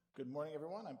Good morning,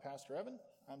 everyone. I'm Pastor Evan.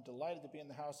 I'm delighted to be in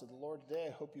the house of the Lord today.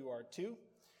 I hope you are too.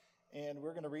 And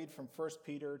we're going to read from 1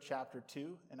 Peter chapter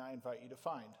 2, and I invite you to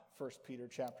find 1 Peter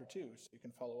chapter 2 so you can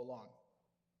follow along.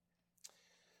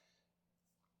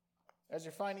 As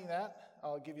you're finding that,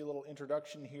 I'll give you a little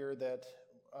introduction here that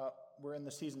we're in the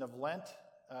season of Lent.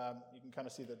 You can kind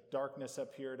of see the darkness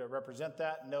up here to represent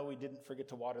that. No, we didn't forget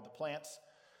to water the plants.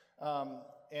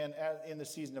 And in the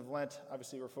season of Lent,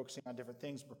 obviously we're focusing on different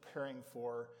things, preparing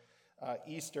for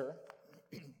Easter,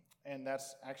 and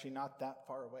that's actually not that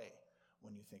far away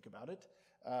when you think about it.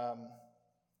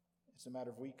 It's a matter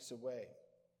of weeks away.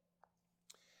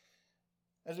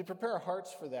 As we prepare our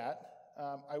hearts for that,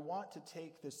 I want to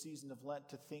take the season of Lent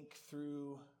to think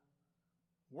through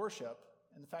worship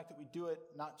and the fact that we do it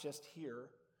not just here,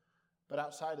 but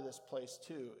outside of this place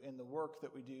too, in the work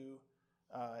that we do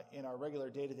in our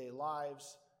regular day-to-day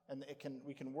lives, and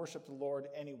we can worship the Lord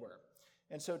anywhere.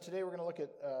 And so today we're going to look at,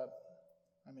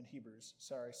 I'm in Hebrews,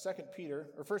 sorry, 1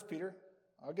 Peter,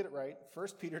 I'll get it right, 1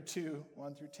 Peter 2,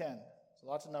 1 through 10. So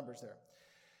lots of numbers there.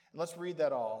 And let's read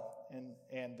that all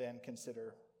and then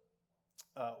consider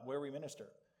where we minister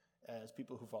as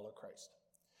people who follow Christ.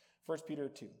 1 Peter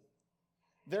 2.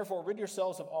 Therefore, rid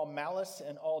yourselves of all malice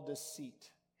and all deceit,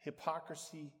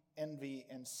 hypocrisy, envy,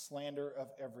 and slander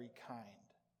of every kind.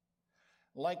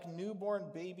 Like newborn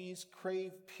babies,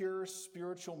 crave pure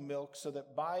spiritual milk so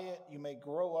that by it you may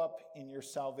grow up in your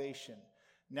salvation,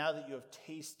 now that you have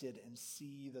tasted and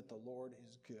see that the Lord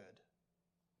is good.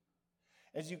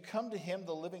 As you come to him,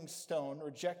 the living stone,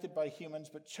 rejected by humans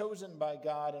but chosen by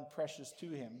God and precious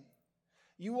to him,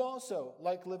 you also,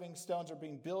 like living stones, are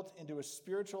being built into a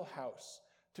spiritual house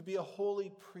to be a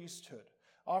holy priesthood,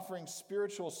 offering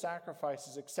spiritual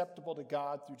sacrifices acceptable to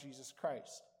God through Jesus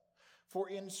Christ. For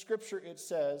in Scripture it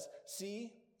says,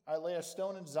 "See, I lay a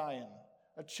stone in Zion,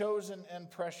 a chosen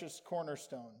and precious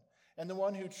cornerstone, and the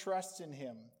one who trusts in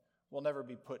him will never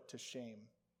be put to shame."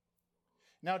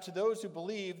 Now to those who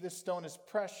believe, this stone is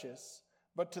precious,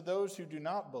 but to those who do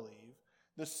not believe,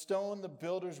 the stone the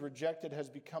builders rejected has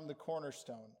become the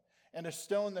cornerstone, and a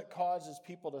stone that causes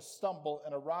people to stumble,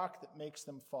 and a rock that makes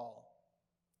them fall.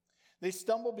 They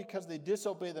stumble because they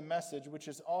disobey the message, which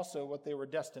is also what they were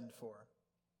destined for.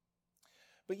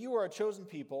 But you are a chosen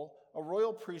people, a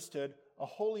royal priesthood, a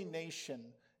holy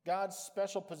nation, God's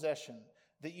special possession,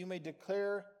 that you may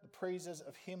declare the praises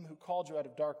of him who called you out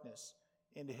of darkness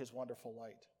into his wonderful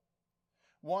light.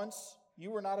 Once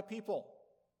you were not a people,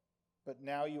 but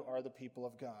now you are the people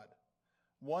of God.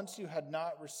 Once you had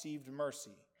not received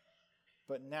mercy,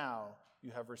 but now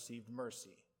you have received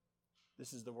mercy.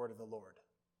 This is the word of the Lord.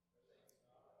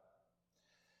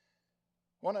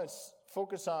 I want to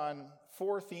focus on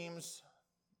four themes,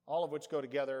 all of which go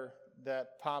together,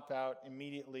 that pop out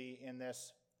immediately in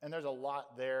this. And there's a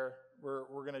lot there. We're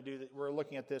going to do that. We're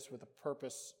looking at this with a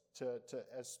purpose to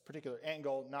as a particular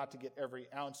angle, not to get every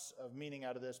ounce of meaning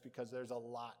out of this, because there's a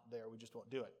lot there. We just won't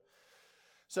do it.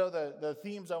 So the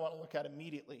themes I want to look at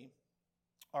immediately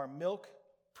are milk,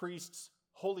 priests,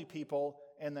 holy people,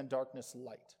 and then darkness,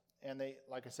 light. And they,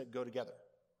 like I said, go together.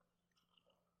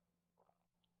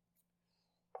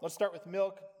 Let's start with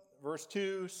milk. Verse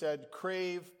 2 said,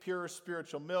 crave pure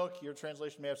spiritual milk. Your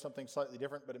translation may have something slightly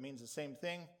different, but it means the same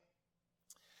thing.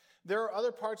 There are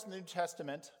other parts in the New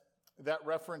Testament that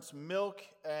reference milk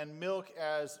and milk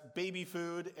as baby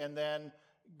food, and then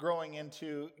growing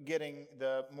into getting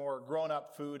the more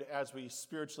grown-up food as we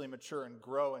spiritually mature and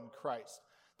grow in Christ.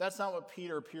 That's not what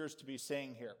Peter appears to be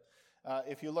saying here.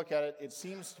 If you look at it, it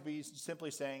seems to be simply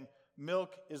saying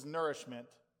milk is nourishment.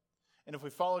 And if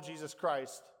we follow Jesus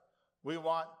Christ, we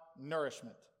want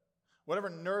nourishment. Whatever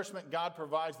nourishment God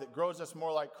provides that grows us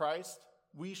more like Christ,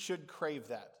 we should crave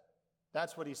that.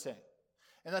 That's what he's saying.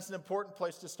 And that's an important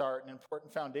place to start, an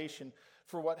important foundation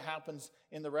for what happens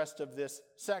in the rest of this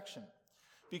section.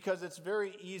 Because it's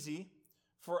very easy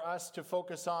for us to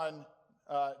focus on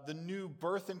the new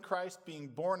birth in Christ, being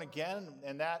born again,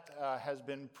 and that has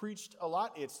been preached a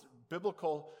lot. It's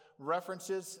biblical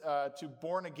references to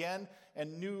born again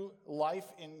and new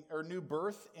life or new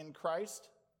birth in Christ.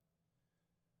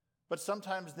 But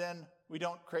sometimes then we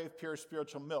don't crave pure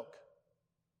spiritual milk.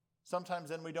 Sometimes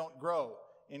then we don't grow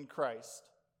in Christ,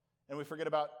 and we forget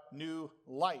about new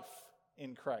life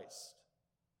in Christ.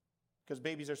 Because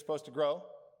babies are supposed to grow,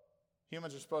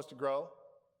 humans are supposed to grow,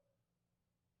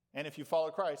 and if you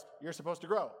follow Christ, you're supposed to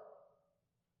grow.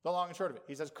 The long and short of it.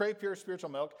 He says, crave pure spiritual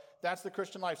milk. That's the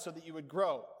Christian life, so that you would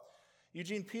grow.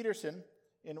 Eugene Peterson,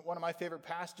 in one of my favorite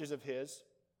passages of his,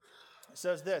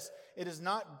 says this: it is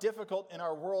not difficult in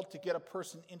our world to get a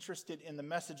person interested in the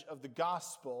message of the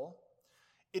gospel.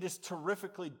 It is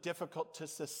terrifically difficult to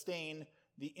sustain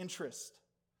the interest.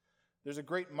 There's a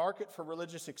great market for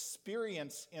religious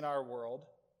experience in our world.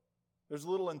 There's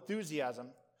little enthusiasm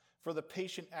for the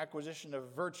patient acquisition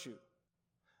of virtue.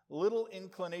 Little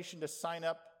inclination to sign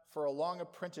up for a long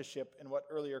apprenticeship in what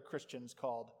earlier Christians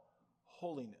called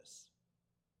holiness.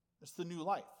 It's the new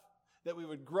life, that we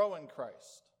would grow in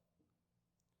Christ.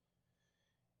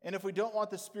 And if we don't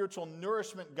want the spiritual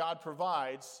nourishment God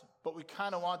provides, but we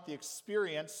kind of want the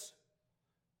experience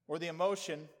or the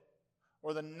emotion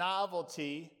or the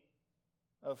novelty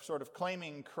of sort of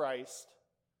claiming Christ,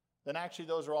 then actually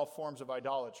those are all forms of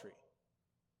idolatry.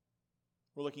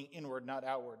 We're looking inward, not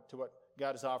outward, to what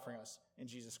God is offering us in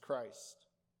Jesus Christ.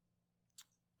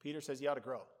 Peter says you ought to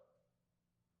grow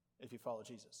if you follow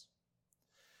Jesus.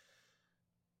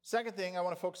 Second thing I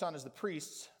want to focus on is the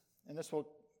priests, and this will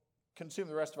consume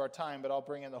the rest of our time, but I'll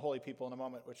bring in the holy people in a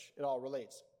moment, which it all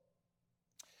relates.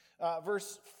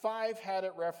 Verse 5 had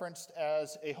it referenced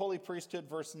as a holy priesthood.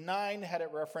 Verse 9 had it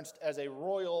referenced as a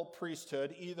royal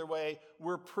priesthood. Either way,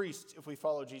 we're priests if we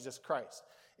follow Jesus Christ,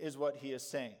 is what he is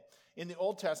saying. In the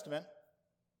Old Testament,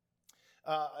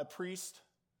 a priest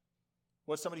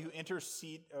was somebody who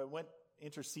interceded.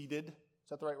 Is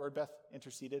that the right word, Beth?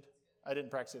 Interceded? I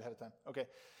didn't practice it ahead of time. Okay.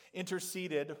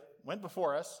 Interceded, went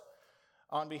before us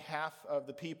on behalf of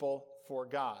the people for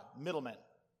God. Middlemen,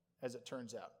 as it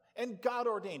turns out. And God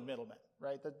ordained middlemen,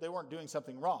 right? That they weren't doing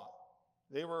something wrong.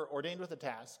 They were ordained with a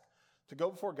task to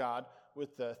go before God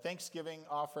with the thanksgiving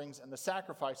offerings and the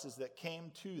sacrifices that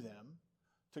came to them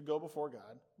to go before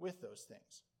God with those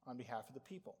things on behalf of the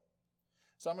people.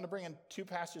 So I'm going to bring in two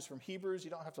passages from Hebrews.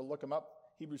 You don't have to look them up.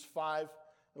 Hebrews 5,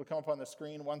 it'll come up on the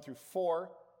screen, 1 through 4.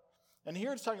 And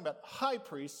here it's talking about high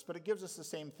priests, but it gives us the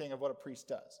same thing of what a priest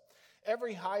does.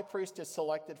 Every high priest is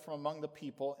selected from among the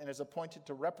people and is appointed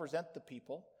to represent the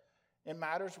people in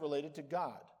matters related to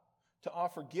God, to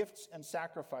offer gifts and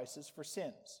sacrifices for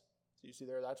sins. So you see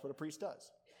there, that's what a priest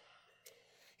does.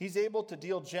 He's able to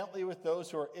deal gently with those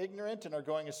who are ignorant and are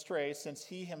going astray, since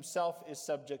he himself is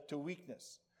subject to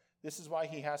weakness. This is why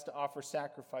he has to offer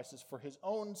sacrifices for his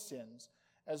own sins,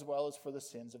 as well as for the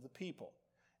sins of the people.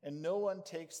 And no one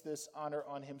takes this honor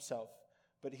on himself,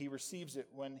 but he receives it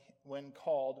when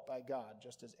called by God,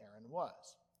 just as Aaron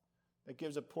was. That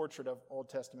gives a portrait of Old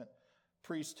Testament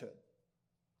priesthood.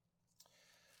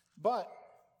 But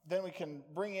then we can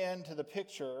bring into the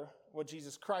picture what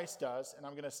Jesus Christ does, and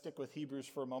I'm going to stick with Hebrews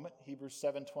for a moment, Hebrews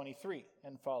 7:23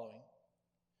 and following.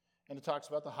 And it talks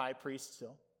about the high priest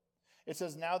still. It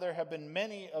says, "Now there have been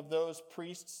many of those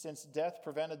priests since death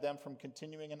prevented them from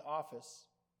continuing in office.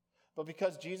 But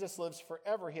because Jesus lives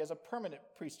forever, he has a permanent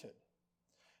priesthood.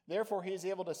 Therefore, he is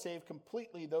able to save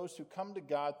completely those who come to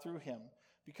God through him,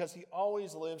 because he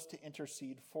always lives to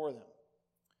intercede for them.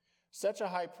 Such a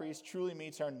high priest truly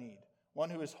meets our need, one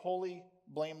who is holy,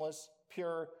 blameless,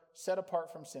 pure, set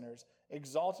apart from sinners,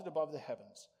 exalted above the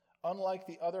heavens. Unlike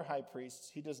the other high priests,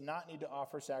 he does not need to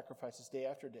offer sacrifices day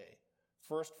after day,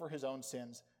 first for his own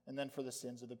sins and then for the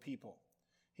sins of the people.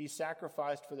 He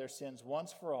sacrificed for their sins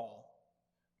once for all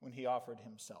when he offered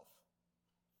himself."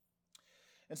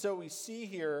 And so we see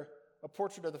here a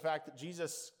portrait of the fact that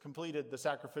Jesus completed the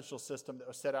sacrificial system that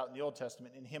was set out in the Old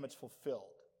Testament. In him it's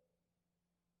fulfilled.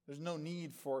 There's no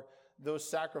need for those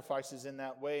sacrifices in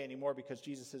that way anymore, because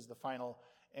Jesus is the final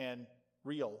and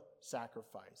real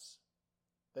sacrifice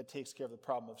that takes care of the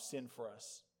problem of sin for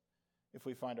us if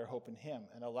we find our hope in him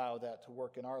and allow that to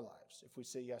work in our lives, if we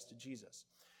say yes to Jesus.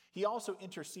 He also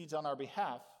intercedes on our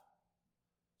behalf,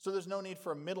 so there's no need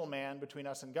for a middleman between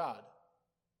us and God.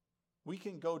 We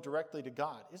can go directly to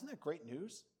God. Isn't that great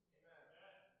news?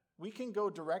 Amen. We can go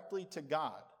directly to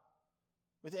God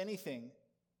with anything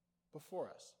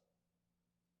before us.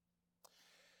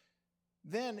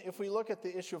 Then, if we look at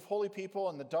the issue of holy people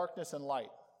and the darkness and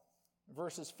light,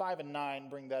 verses 5 and 9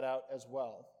 bring that out as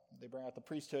well. They bring out the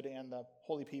priesthood and the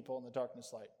holy people and the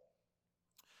darkness light.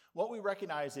 What we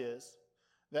recognize is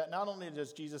that not only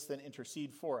does Jesus then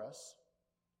intercede for us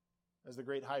as the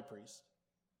great high priest,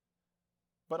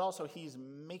 but also he's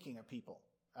making a people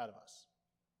out of us.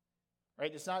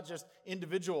 Right? It's not just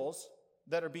individuals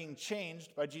that are being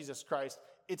changed by Jesus Christ.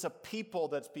 It's a people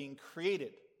that's being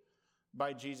created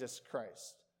by Jesus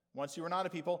Christ. Once you were not a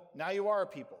people, now you are a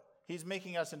people. He's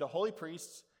making us into holy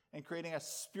priests and creating a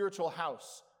spiritual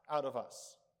house out of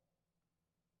us.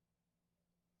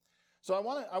 So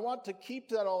I want to keep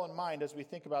that all in mind as we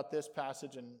think about this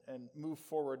passage and move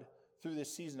forward through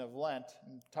this season of Lent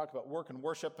and talk about work and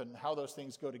worship and how those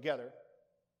things go together.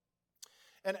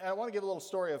 And I want to give a little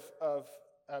story of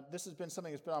this has been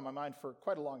something that's been on my mind for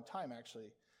quite a long time,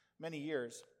 actually, many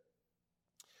years.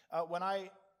 When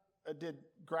I did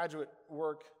graduate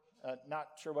work not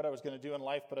sure what I was going to do in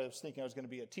life, but I was thinking I was going to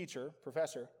be a teacher,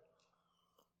 professor.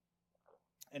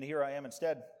 And here I am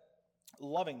instead,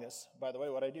 loving this, by the way,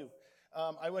 what I do.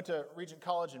 I went to Regent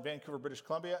College in Vancouver, British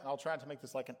Columbia, and I'll try not to make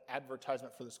this like an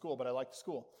advertisement for the school, but I like the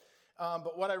school.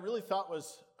 But what I really thought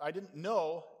was, I didn't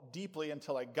know deeply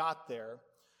until I got there,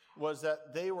 was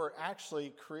that they were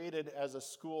actually created as a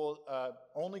school,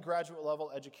 only graduate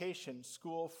level education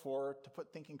school to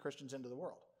put thinking Christians into the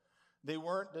world. They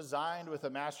weren't designed with a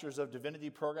Master's of Divinity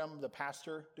program, the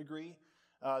pastor degree.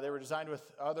 They were designed with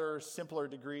other simpler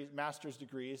degrees, master's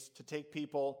degrees, to take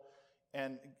people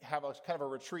and have a kind of a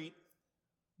retreat,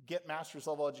 get master's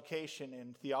level education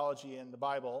in theology and the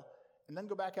Bible, and then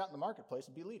go back out in the marketplace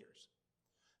and be leaders.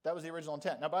 That was the original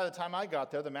intent. Now, by the time I got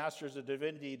there, the Master's of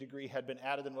Divinity degree had been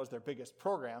added and was their biggest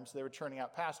program, so they were churning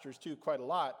out pastors, too, quite a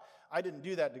lot. I didn't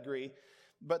do that degree,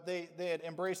 but they had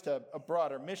embraced a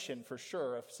broader mission, for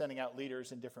sure, of sending out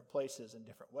leaders in different places in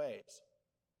different ways.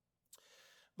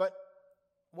 But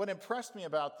what impressed me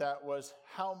about that was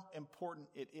how important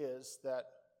it is that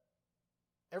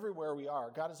everywhere we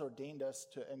are, God has ordained us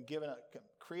to and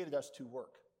created us to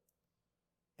work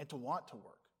and to want to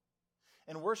work.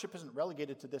 And worship isn't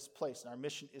relegated to this place, and our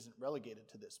mission isn't relegated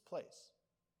to this place.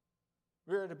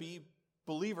 We are to be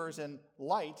believers in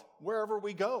light wherever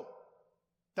we go.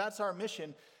 That's our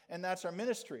mission, and that's our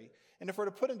ministry. And if we're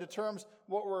to put into terms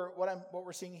what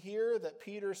we're seeing here, that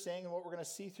Peter's saying, and what we're going to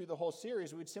see through the whole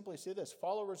series, we'd simply say this: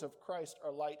 followers of Christ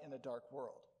are light in a dark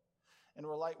world, and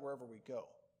we're light wherever we go.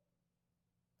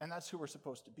 And that's who we're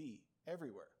supposed to be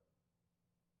everywhere.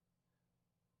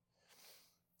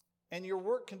 And your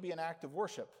work can be an act of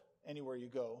worship anywhere you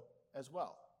go as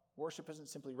well. Worship isn't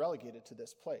simply relegated to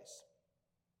this place.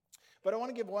 But I want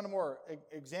to give one more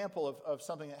example of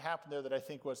something that happened there that I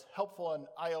think was helpful and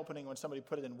eye-opening when somebody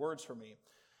put it in words for me,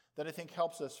 that I think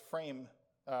helps us frame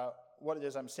what it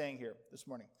is I'm saying here this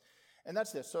morning. And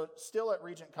that's this. So still at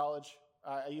Regent College,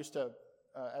 I used to,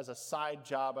 as a side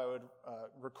job, I would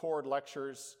record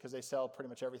lectures, because they sell pretty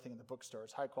much everything in the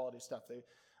bookstores, high-quality stuff.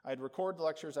 I'd record the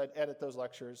lectures, I'd edit those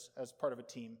lectures as part of a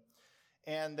team.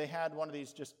 And they had one of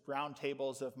these just round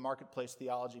tables of marketplace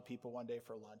theology people one day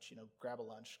for lunch, grab a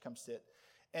lunch, come sit.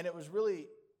 And it was really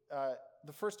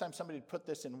the first time somebody had put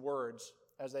this in words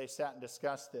as they sat and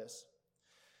discussed this,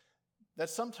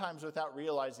 that sometimes without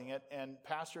realizing it, and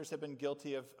pastors have been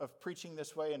guilty of preaching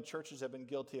this way, and churches have been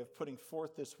guilty of putting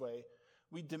forth this way,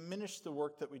 we diminish the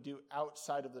work that we do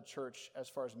outside of the church as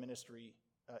far as ministry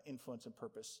influence and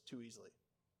purpose too easily.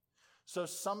 So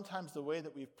sometimes the way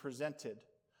that we've presented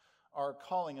our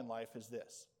calling in life is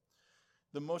this: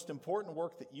 the most important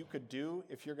work that you could do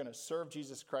if you're going to serve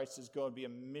Jesus Christ is go and be a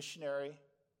missionary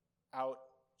out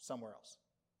somewhere else.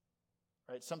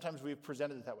 Right? Sometimes we've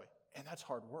presented it that way, and that's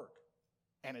hard work,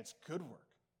 and it's good work.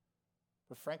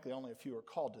 But frankly, only a few are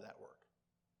called to that work.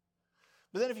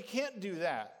 But then if you can't do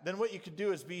that, then what you could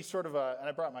do is be sort of and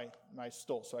I brought my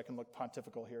stool so I can look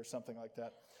pontifical here, something like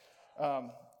that.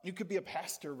 You could be a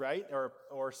pastor, right?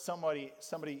 Or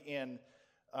somebody in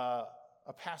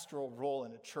a pastoral role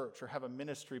in a church, or have a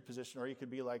ministry position, or you could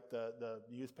be like the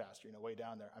youth pastor, way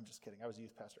down there. I'm just kidding. I was a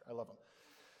youth pastor. I love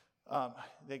them.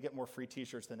 They get more free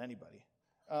t-shirts than anybody.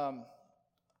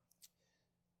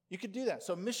 You could do that.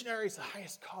 So missionary is the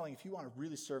highest calling if you want to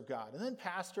really serve God. And then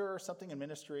pastor or something in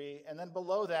ministry. And then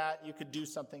below that, you could do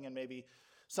something in maybe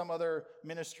some other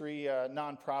ministry,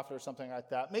 nonprofit or something like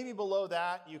that. Maybe below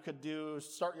that, you could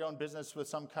start your own business with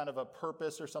some kind of a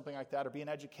purpose or something like that, or be in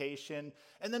education.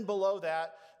 And then below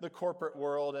that, the corporate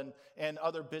world and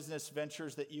other business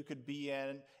ventures that you could be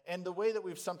in. And the way that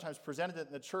we've sometimes presented it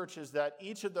in the church is that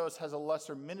each of those has a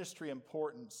lesser ministry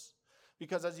importance.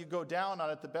 Because as you go down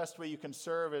on it, the best way you can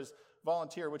serve is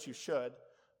volunteer, which you should,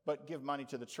 but give money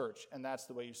to the church. And that's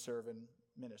the way you serve in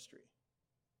ministry.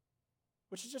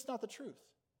 Which is just not the truth.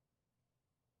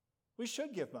 We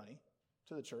should give money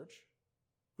to the church.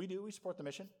 We do. We support the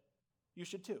mission. You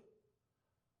should too.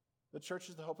 The church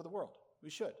is the hope of the world.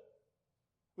 We should.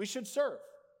 We should serve.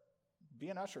 Be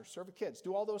an usher. Serve the kids.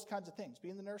 Do all those kinds of things. Be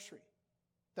in the nursery.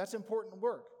 That's important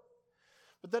work.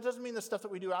 But that doesn't mean the stuff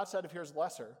that we do outside of here is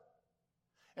lesser.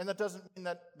 And that doesn't mean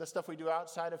that the stuff we do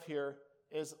outside of here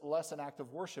is less an act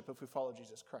of worship if we follow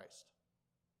Jesus Christ.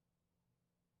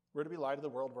 We're to be light of the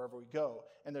world wherever we go.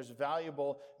 And there's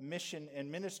valuable mission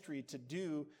and ministry to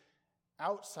do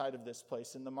outside of this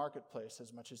place, in the marketplace,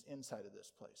 as much as inside of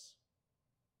this place.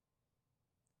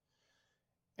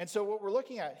 And so what we're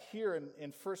looking at here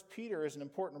in 1 Peter is an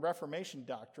important Reformation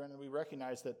doctrine, and we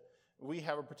recognize that we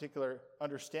have a particular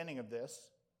understanding of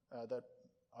this that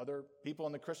other people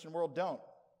in the Christian world don't.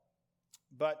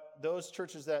 But those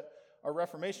churches that our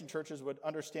Reformation churches would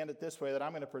understand it this way that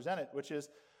I'm going to present it, which is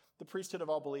the priesthood of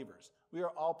all believers. We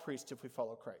are all priests if we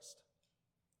follow Christ.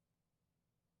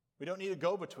 We don't need a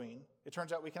go-between. It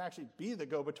turns out we can actually be the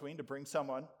go-between to bring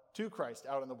someone to Christ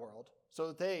out in the world so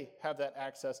that they have that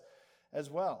access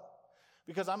as well.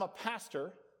 Because I'm a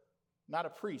pastor, not a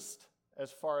priest,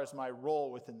 as far as my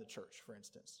role within the church, for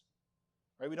instance.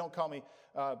 Right? We don't call me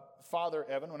Father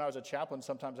Evan. When I was a chaplain,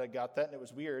 sometimes I got that, and it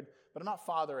was weird. But I'm not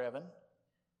Father Evan.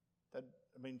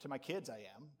 To my kids I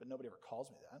am, but nobody ever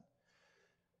calls me that.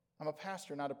 I'm a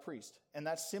pastor, not a priest. And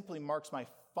that simply marks my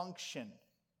function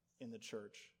in the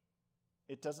church.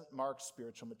 It doesn't mark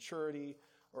spiritual maturity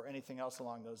or anything else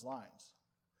along those lines.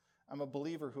 I'm a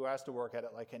believer who has to work at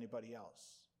it like anybody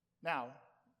else. Now,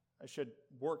 I should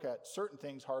work at certain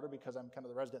things harder because I'm kind of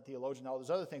the resident theologian, all those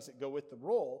other things that go with the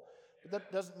role. But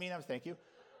that doesn't mean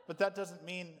But that doesn't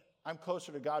mean I'm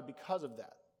closer to God because of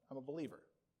that. I'm a believer,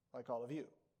 like all of you,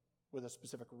 with a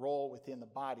specific role within the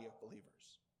body of believers.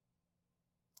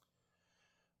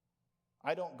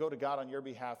 I don't go to God on your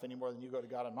behalf any more than you go to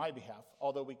God on my behalf,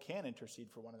 although we can intercede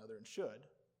for one another and should.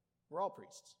 We're all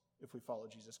priests if we follow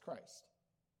Jesus Christ.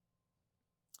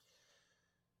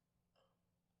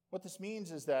 What this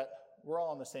means is that we're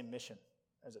all on the same mission,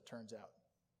 as it turns out.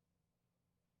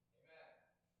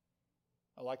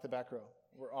 I like the back row.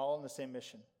 We're all on the same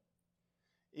mission.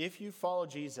 If you follow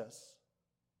Jesus,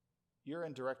 you're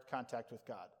in direct contact with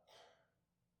God.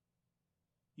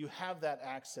 You have that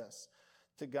access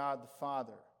to God the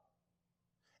Father.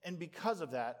 And because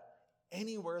of that,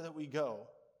 anywhere that we go,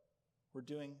 we're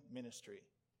doing ministry.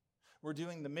 We're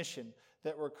doing the mission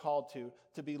that we're called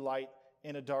to be light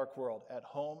in a dark world, at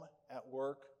home, at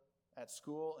work, at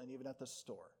school, and even at the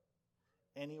store.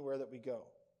 Anywhere that we go.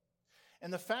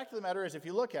 And the fact of the matter is, if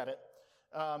you look at it,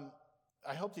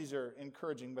 I hope these are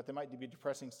encouraging, but they might be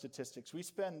depressing statistics. We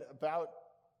spend about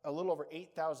a little over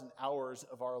 8,000 hours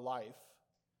of our life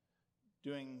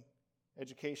doing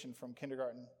education from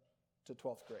kindergarten to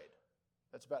 12th grade.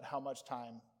 That's about how much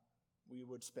time we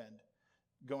would spend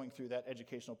going through that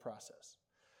educational process.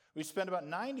 We spend about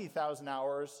 90,000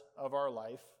 hours of our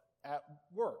life at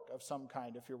work of some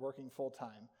kind if you're working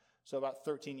full-time. So about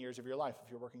 13 years of your life if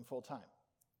you're working full-time.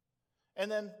 And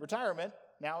then retirement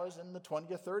now is in the 20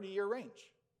 to 30 year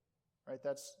range. Right?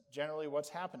 That's generally what's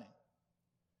happening.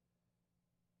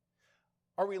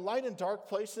 Are we light in dark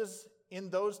places in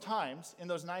those times, in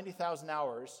those 90,000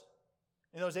 hours,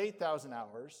 in those 8,000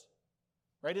 hours,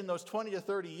 right, in those 20 to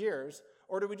 30 years,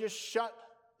 or do we just shut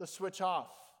the switch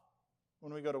off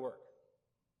when we go to work?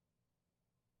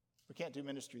 We can't do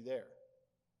ministry there.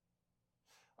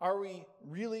 Are we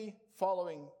really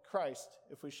following Christ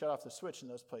if we shut off the switch in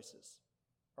those places?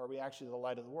 Or are we actually the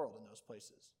light of the world in those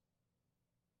places?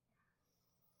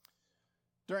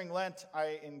 During Lent,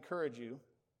 I encourage you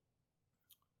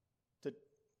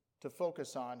to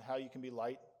focus on how you can be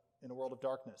light in a world of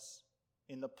darkness,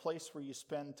 in the place where you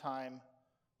spend time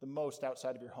the most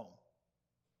outside of your home.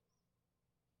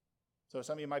 So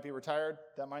some of you might be retired.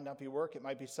 That might not be work. It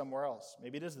might be somewhere else.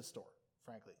 Maybe it is the store,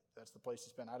 frankly. That's the place you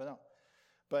spend. I don't know.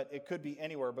 But it could be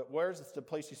anywhere. But where's the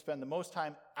place you spend the most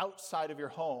time outside of your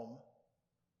home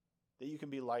that you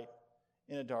can be light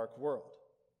in a dark world?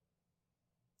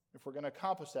 If we're going to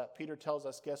accomplish that, Peter tells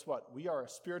us, guess what? We are a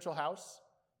spiritual house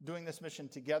doing this mission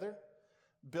together,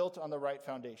 built on the right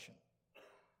foundation.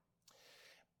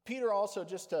 Peter also,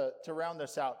 just to round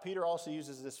this out, Peter also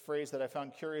uses this phrase that I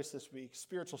found curious this week,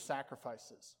 spiritual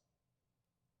sacrifices,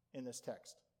 in this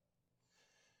text.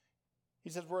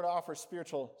 He says we're to offer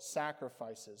spiritual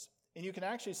sacrifices. And you can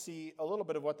actually see a little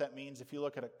bit of what that means if you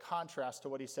look at a contrast to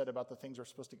what he said about the things we're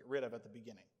supposed to get rid of at the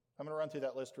beginning. I'm going to run through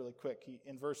that list really quick.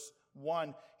 In verse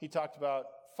 1, he talked about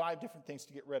 5 different things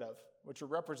to get rid of, which are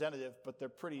representative, but they're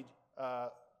pretty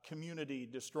community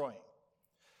destroying.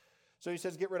 So he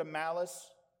says get rid of malice.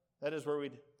 That is where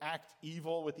we'd act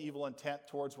evil with evil intent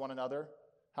towards one another.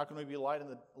 How can we be light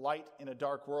in a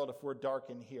dark world if we're dark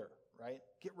in here, right?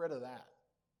 Get rid of that.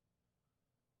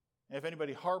 And if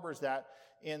anybody harbors that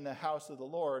in the house of the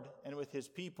Lord and with his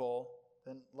people,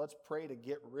 then let's pray to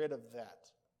get rid of that.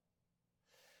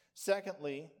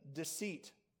 Secondly,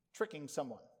 deceit, tricking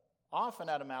someone. Often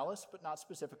out of malice, but not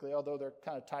specifically, although they're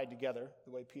kind of tied together,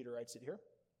 the way Peter writes it here.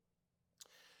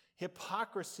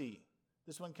 Hypocrisy.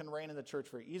 This one can reign in the church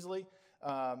very easily.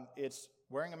 It's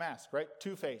wearing a mask, right?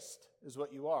 Two-faced is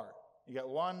what you are. You got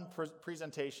one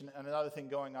presentation and another thing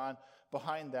going on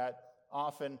behind that.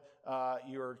 Often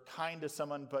you're kind to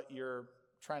someone, but you're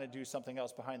trying to do something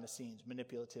else behind the scenes,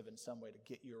 manipulative in some way to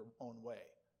get your own way.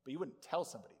 But you wouldn't tell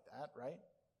somebody that, right?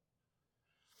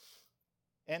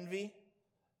 Envy,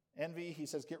 Envy, he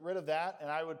says, get rid of that. And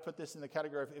I would put this in the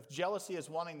category of if jealousy is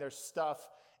wanting their stuff,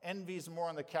 envy is more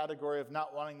in the category of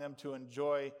not wanting them to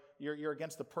enjoy. You're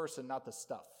against the person, not the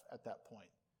stuff at that point.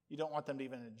 You don't want them to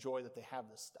even enjoy that they have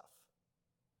this stuff.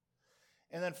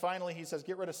 And then finally, he says,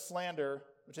 get rid of slander,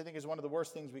 which I think is one of the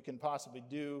worst things we can possibly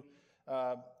do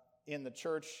in the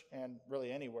church and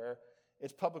really anywhere.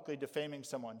 It's publicly defaming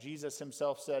someone. Jesus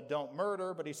himself said, don't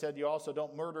murder, but he said you also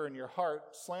don't murder in your heart.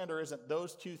 Slander isn't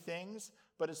those two things,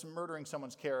 but it's murdering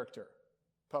someone's character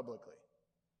publicly.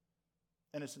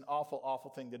 And it's an awful, awful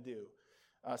thing to do.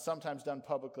 Sometimes done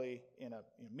publicly in a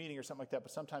meeting or something like that,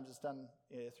 but sometimes it's done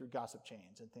through gossip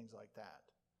chains and things like that.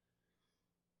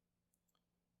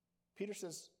 Peter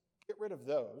says, get rid of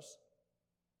those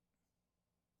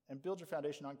and build your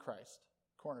foundation on Christ,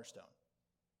 cornerstone.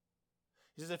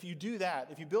 He says, if you do that,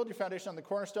 if you build your foundation on the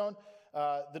cornerstone,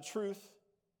 the truth,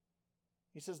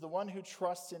 he says, the one who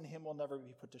trusts in him will never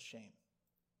be put to shame.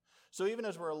 So even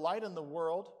as we're a light in the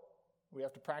world, we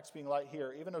have to practice being light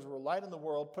here. Even as we're light in the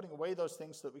world, putting away those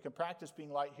things so that we can practice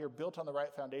being light here, built on the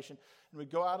right foundation, and we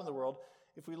go out in the world,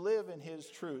 if we live in his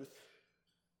truth,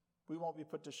 we won't be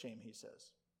put to shame, he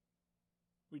says.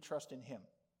 We trust in him.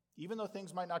 Even though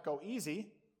things might not go easy,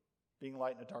 being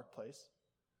light in a dark place,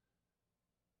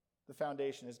 the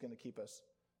foundation is going to keep us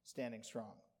standing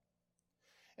strong.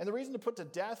 And the reason to put to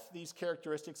death these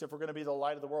characteristics, if we're going to be the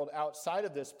light of the world outside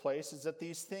of this place, is that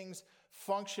these things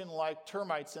function like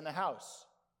termites in the house,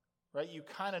 right? You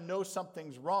kind of know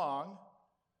something's wrong,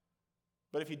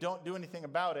 but if you don't do anything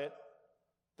about it,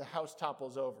 the house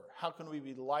topples over. How can we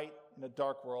be light in a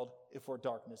dark world if we're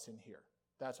darkness in here?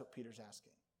 That's what Peter's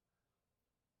asking.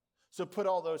 So put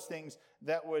all those things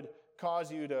that would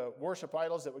cause you to worship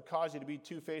idols, that would cause you to be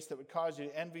two-faced, that would cause you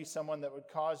to envy someone, that would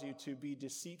cause you to be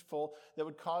deceitful, that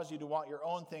would cause you to want your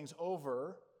own things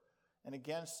over and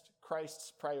against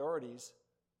Christ's priorities.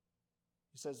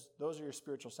 He says, those are your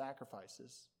spiritual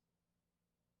sacrifices,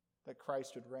 that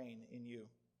Christ would reign in you.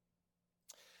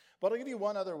 But I'll give you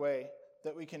one other way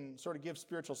that we can sort of give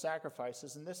spiritual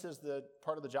sacrifices, and this is the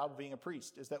part of the job of being a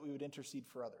priest, is that we would intercede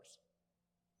for others.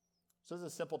 So this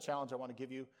is a simple challenge I want to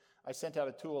give you. I sent out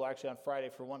a tool actually on Friday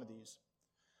for one of these.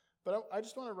 But I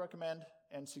just want to recommend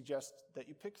and suggest that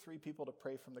you pick 3 people to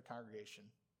pray from the congregation.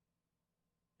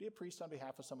 Be a priest on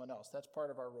behalf of someone else. That's part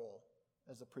of our role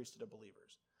as a priesthood of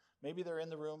believers. Maybe they're in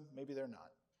the room, maybe they're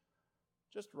not.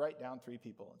 Just write down 3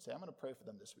 people and say, I'm going to pray for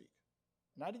them this week.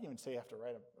 And I didn't even say you have to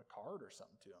write a card or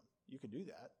something to them. You can do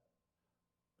that,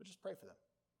 but just pray for them.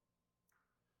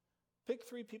 Pick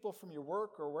 3 people from your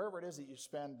work or wherever it is that you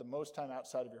spend the most time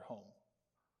outside of your home.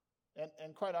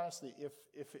 And quite honestly,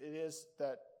 if it is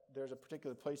that there's a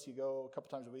particular place you go a couple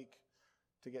times a week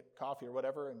to get coffee or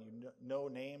whatever, and you know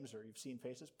names or you've seen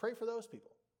faces, pray for those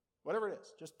people. Whatever it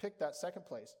is, just pick that second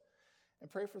place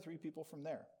and pray for 3 people from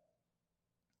there.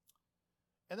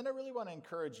 And then I really want to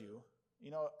encourage you,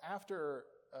 after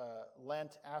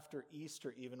Lent, after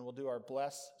Easter even, we'll do our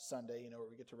Bless Sunday, where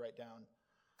we get to write down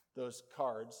those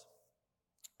cards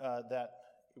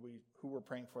who we're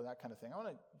praying for, that kind of thing. I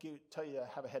want to tell you to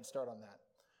have a head start on that.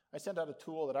 I sent out a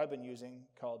tool that I've been using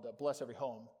called Bless Every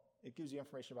Home. It gives you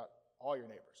information about all your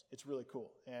neighbors. It's really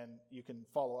cool, and you can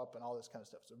follow up and all this kind of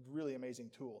stuff. It's a really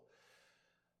amazing tool.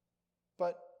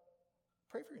 But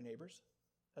pray for your neighbors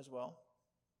as well.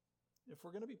 If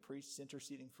we're going to be priests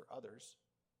interceding for others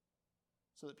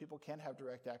so that people can have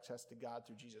direct access to God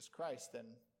through Jesus Christ, then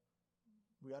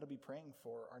we ought to be praying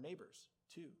for our neighbors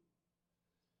too.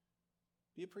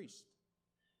 Be a priest.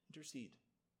 Intercede.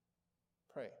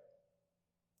 Pray.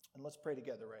 And let's pray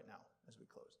together right now as we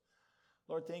close.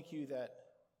 Lord, thank you that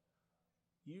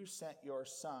you sent your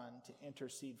Son to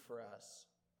intercede for us.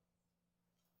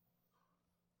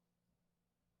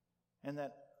 And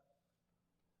that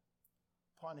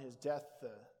upon his death,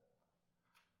 the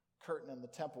curtain in the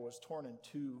temple was torn in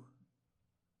 2.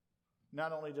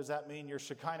 Not only does that mean your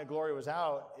Shekinah glory was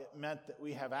out, it meant that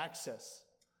we have access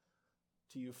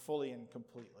to you fully and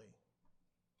completely.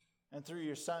 And through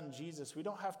your Son, Jesus, we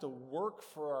don't have to work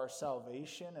for our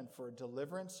salvation and for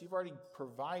deliverance. You've already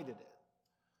provided it.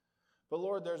 But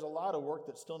Lord, there's a lot of work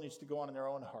that still needs to go on in our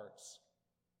own hearts.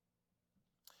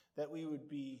 That we would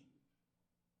be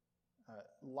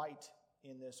light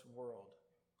in this world.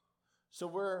 So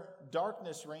where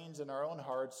darkness reigns in our own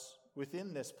hearts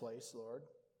within this place, Lord,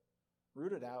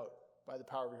 root it out by the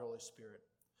power of your Holy Spirit.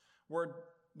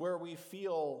 Where we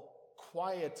feel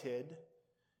quieted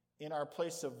in our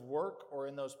place of work or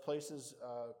in those places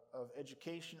of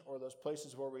education or those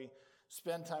places where we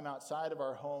spend time outside of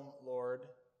our home, Lord,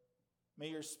 may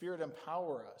your Spirit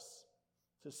empower us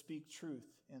to speak truth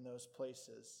in those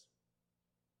places,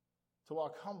 to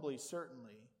walk humbly,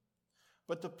 certainly,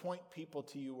 but to point people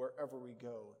to you wherever we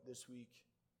go this week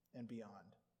and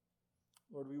beyond.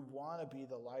 Lord, we want to be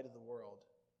the light of the world.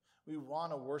 We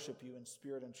want to worship you in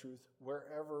spirit and truth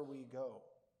wherever we go.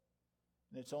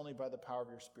 And it's only by the power of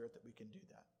your Spirit that we can do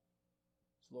that.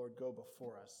 So Lord, go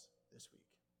before us this week.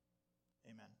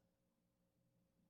 Amen.